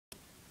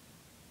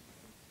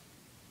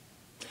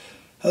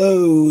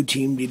Hello,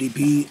 Team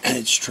DDP.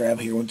 It's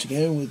Trav here once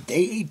again with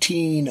day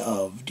 18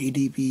 of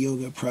DDP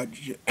Yoga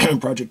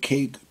Project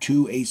Cake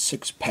to a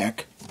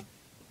 6-pack.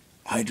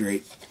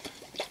 Hydrate.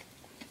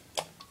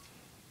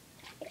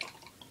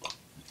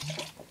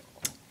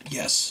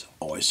 Yes,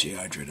 always stay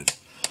hydrated.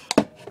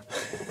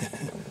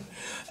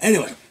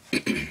 Anyway,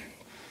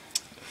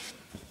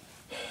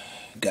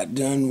 got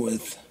done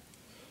with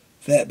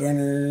fat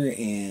burner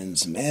and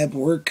some ab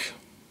work.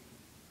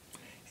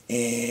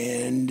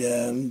 And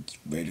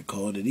ready to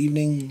call it an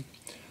evening.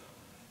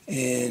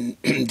 And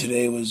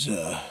today was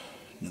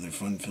another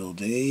fun-filled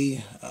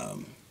day.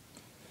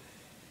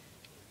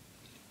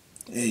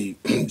 I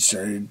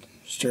started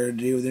the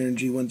day with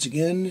energy once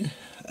again.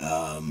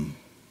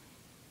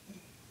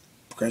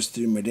 Progressed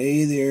through my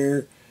day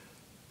there.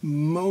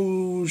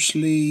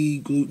 Mostly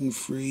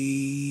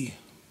gluten-free.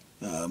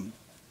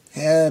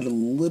 Had a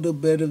little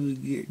bit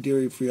of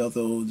dairy-free,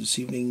 although this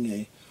evening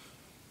I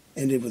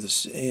ended with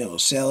a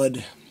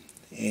salad.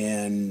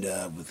 And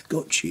with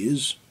goat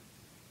cheese,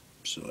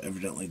 so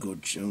evidently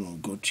goat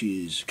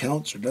cheese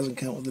counts or doesn't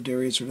count with the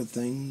dairy sort of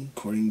thing.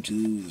 According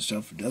to the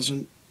stuff, it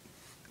doesn't.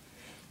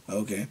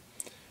 Okay,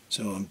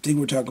 so I think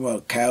we're talking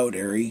about cow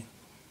dairy.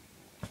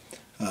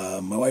 My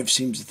wife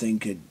seems to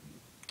think that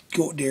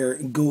goat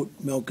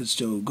milk is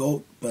still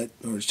goat,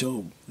 it's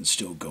still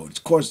goat.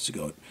 Of course, it's a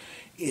goat.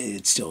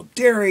 It's still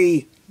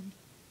dairy,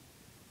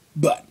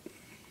 but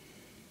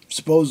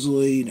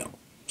supposedly no.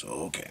 So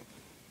okay,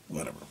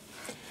 whatever.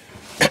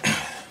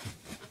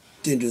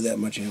 Didn't do that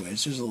much anyway.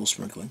 It's just a little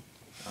sprinkling.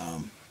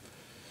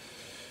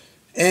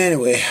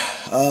 Anyway,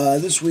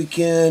 this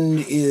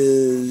weekend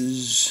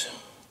is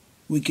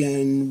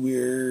weekend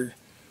where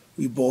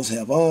we both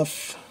have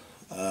off.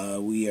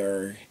 We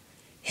are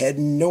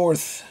heading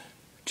north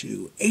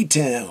to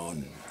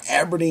A-Town,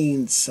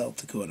 Aberdeen, South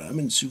Dakota. I'm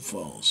in Sioux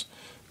Falls,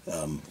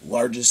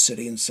 largest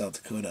city in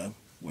South Dakota,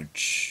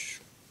 which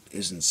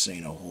isn't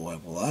saying a whole heck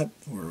of a lot.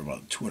 We're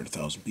about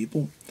 200,000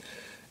 people.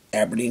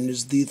 Aberdeen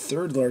is the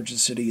third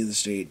largest city of the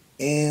state,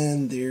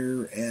 and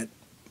they're at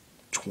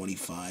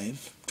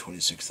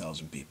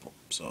 26,000 people.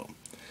 So,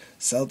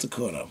 South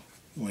Dakota,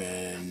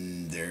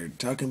 when they're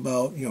talking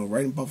about,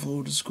 riding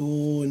buffalo to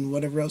school and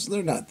whatever else,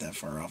 they're not that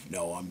far off.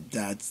 No,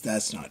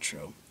 that's not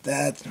true.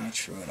 That's not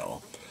true at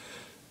all.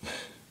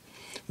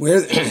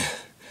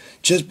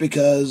 Just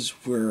because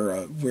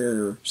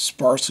we're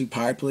sparsely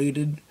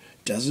populated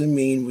doesn't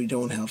mean we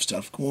don't have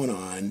stuff going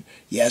on.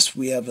 Yes,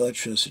 we have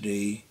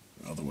electricity.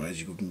 Otherwise,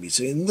 you wouldn't be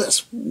saying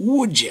this,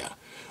 would ya?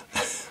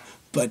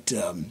 But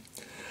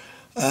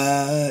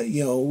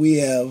we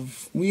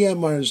have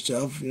modern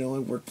stuff. I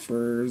work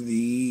for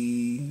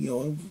we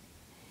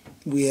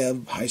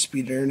have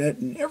high-speed internet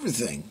and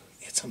everything.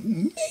 It's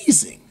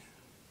amazing.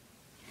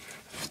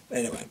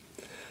 Anyway,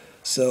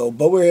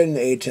 but we're heading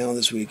to A-Town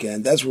this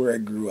weekend. That's where I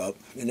grew up,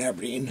 in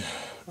Aberdeen,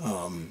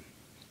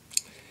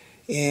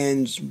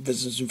 and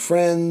visit some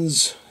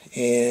friends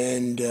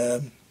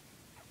and.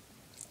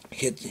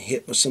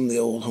 Hit with some of the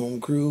old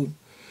home crew.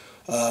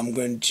 I'm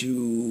going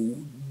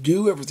to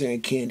do everything I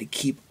can to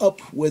keep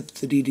up with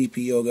the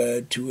DDP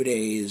Yoga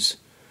 2-a-days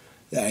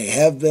that I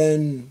have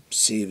been,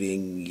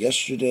 saving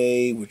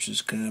yesterday, which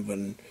is kind of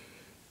a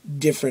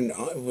different,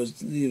 it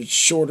was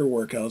shorter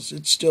workouts.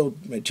 It's still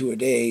my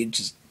 2-a-day,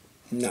 just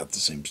not the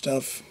same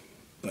stuff,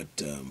 but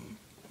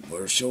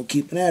we're still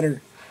keeping at her.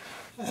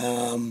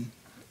 And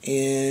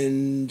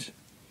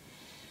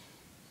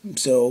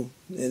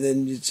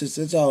then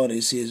it's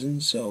holiday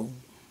season, so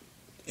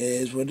it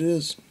is what it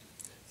is.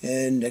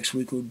 And next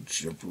week we'll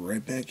jump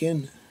right back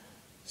in.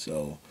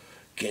 So,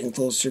 getting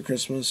close to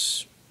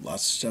Christmas,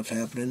 lots of stuff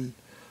happening,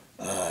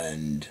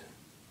 and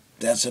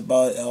that's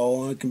about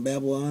all I can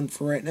babble on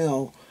for right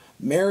now.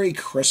 Merry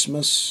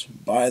Christmas,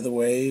 by the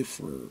way,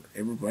 for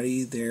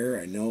everybody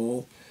there. I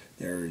know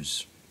I'm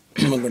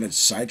going to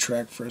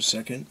sidetrack for a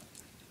second.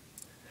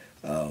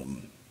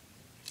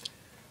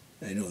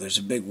 I know there's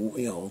a big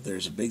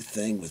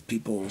thing with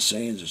people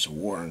saying there's a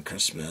war on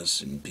Christmas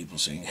and people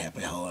saying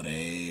Happy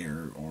Holiday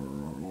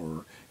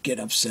or get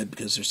upset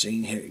because they're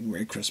saying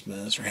Merry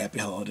Christmas or Happy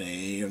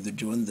Holiday, or they're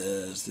doing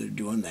this, they're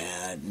doing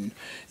that, and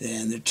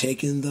they're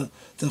taking the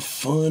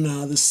fun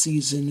out of the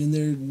season, and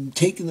they're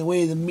taking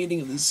away the meaning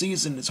of the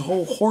season. It's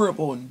whole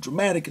horrible and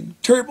dramatic and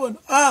terrible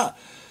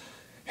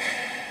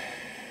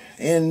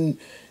and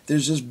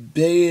there's this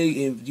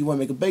big, you want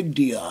to make a big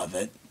deal of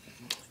it,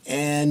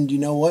 and you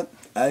know what?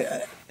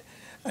 I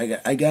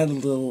got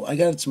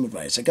some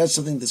advice. I got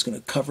something that's going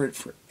to cover it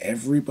for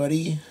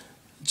everybody.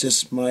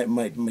 Just my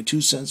 2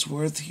 cents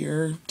worth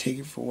here. Take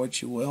it for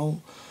what you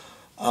will.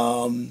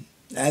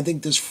 I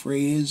think this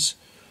phrase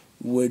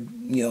would,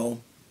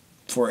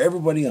 for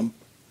everybody on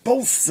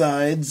both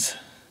sides,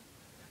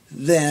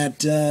 that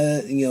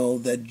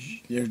that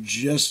they're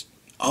just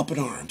up in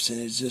arms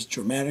and it's just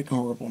dramatic,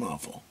 horrible, and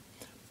awful.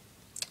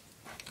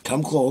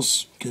 Come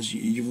close, because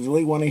you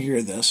really want to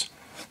hear this.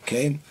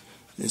 Okay.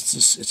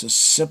 It's a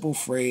simple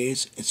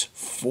phrase. It's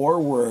 4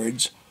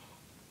 words.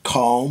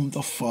 Calm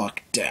the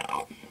fuck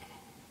down.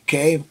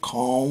 Okay?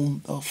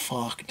 Calm the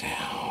fuck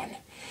down.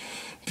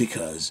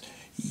 Because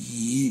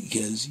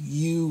because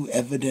you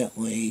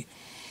evidently,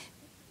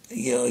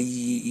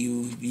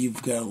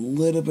 you've got a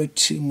little bit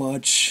too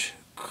much,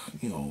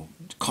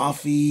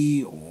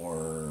 coffee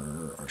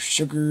or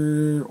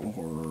sugar,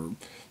 or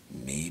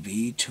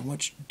maybe too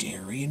much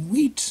dairy and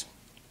wheat.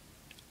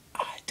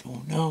 I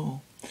don't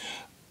know.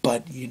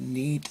 But you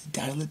need to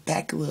dial it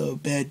back a little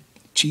bit,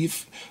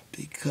 Chief,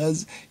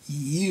 because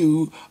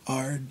you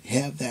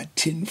have that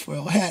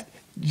tinfoil hat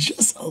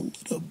just a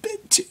little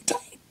bit too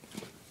tight.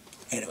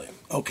 Anyway,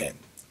 okay,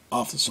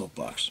 off the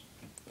soapbox.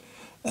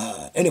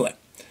 Anyway,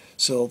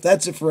 so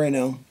that's it for right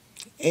now.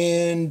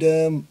 And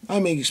I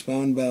may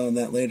expound about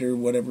that later,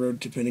 whatever,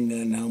 depending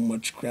on how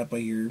much crap I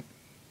hear.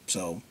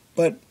 So,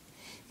 but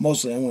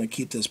mostly I want to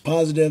keep this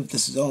positive.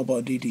 This is all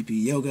about DDP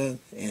yoga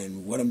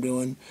and what I'm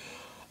doing.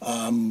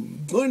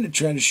 I'm going to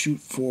try to shoot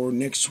for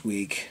next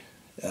week.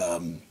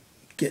 I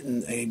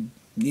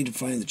need to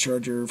find the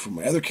charger for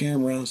my other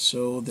camera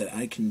so that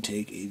I can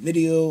take a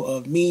video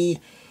of me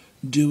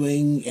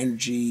doing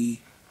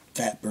energy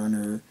fat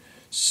burner,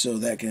 so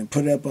that I can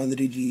put it up on the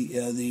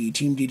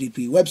Team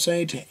DDP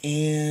website,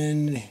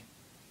 and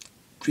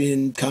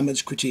in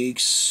comments,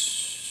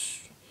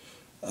 critiques,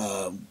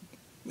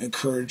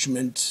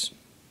 encouragement,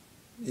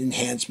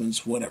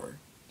 enhancements, whatever.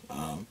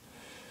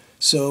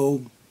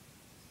 So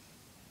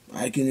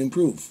I can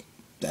improve.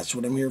 That's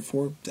what I'm here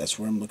for. That's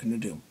what I'm looking to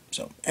do.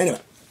 So anyway,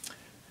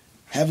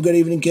 have a good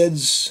evening,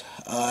 kids.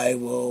 I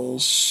will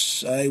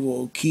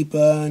keep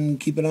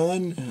it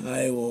on.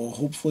 I will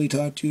hopefully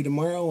talk to you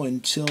tomorrow.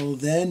 Until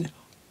then,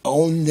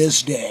 own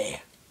this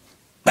day.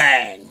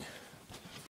 Bang!